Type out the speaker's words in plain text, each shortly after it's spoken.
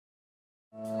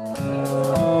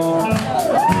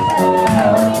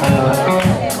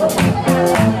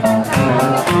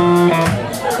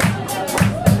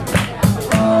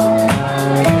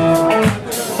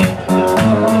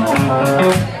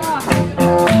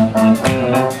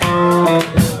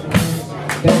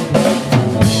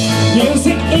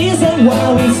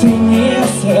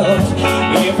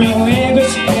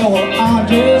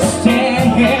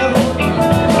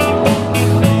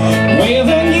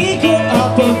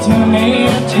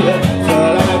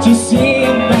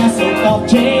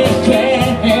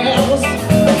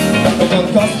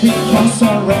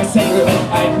boys and girls,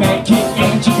 I make it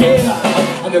into here.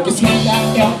 I know you see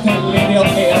that up the little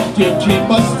air, you keep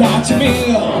us touching me.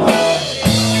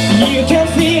 You can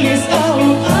feel it's all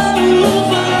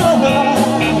over.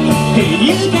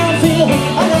 You can feel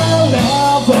all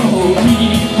over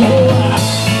people.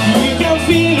 You can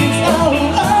feel it's all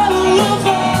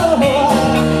over.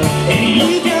 You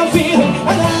can feel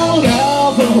all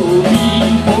over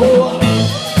people.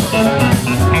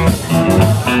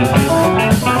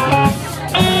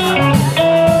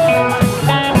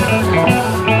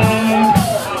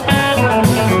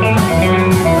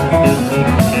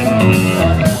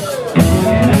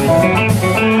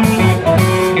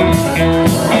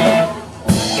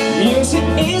 Music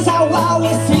is how I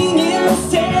always sing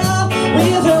yourself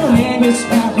with a language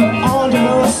that we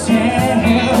understand.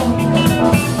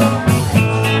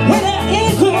 When I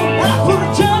equal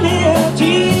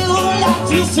opportunity, like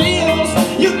this is,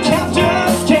 you can't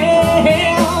just scale.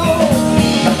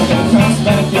 Cause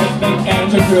back and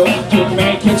the girl, you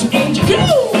make it in the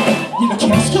groove. You know,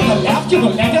 can't go the left, you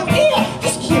will let them in.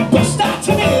 Just keep on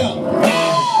starting it.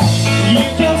 You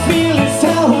can feel it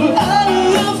all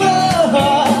over.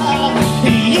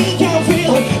 You can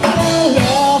feel it all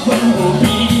over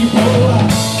people.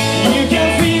 You can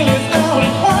feel it all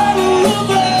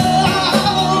over.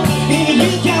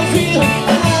 You can feel it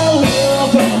all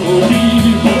over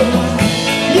people.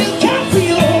 You can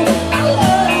feel it all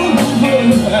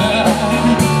over.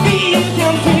 You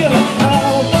can feel it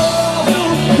all over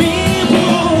people.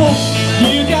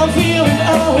 You can feel it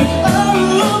all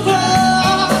over.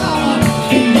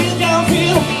 You can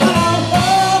feel it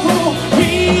all over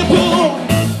people.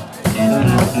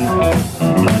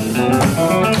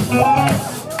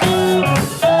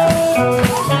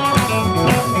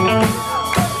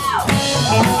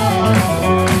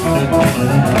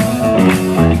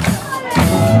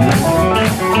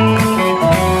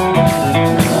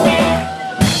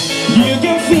 You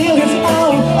can feel it all over. You can feel it all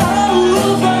over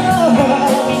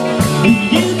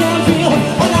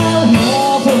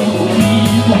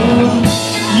people.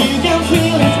 You can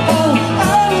feel it all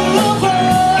over.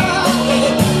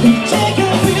 You can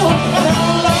feel it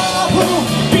all over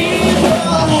people.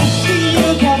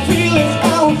 You can feel it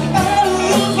all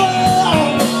over.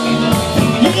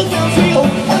 You can feel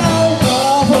it all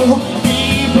over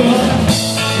people.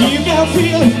 You can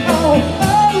feel it all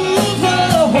over.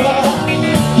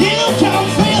 You can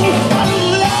feel it all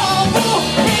over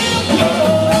people.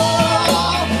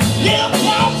 You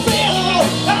can feel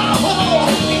it all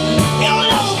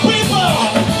over people.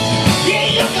 Yeah,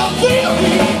 you can feel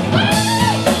it.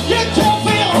 You can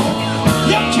feel it.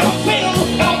 You can feel it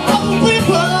all over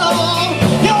people.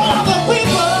 You other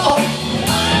people.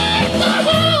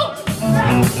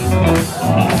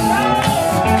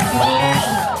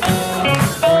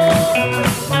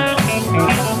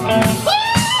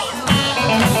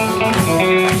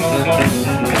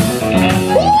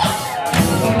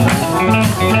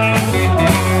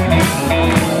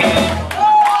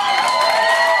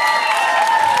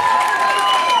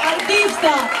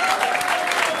 Artista.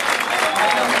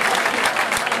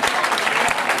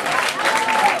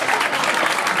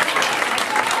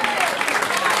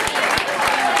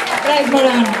 Brais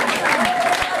Morán.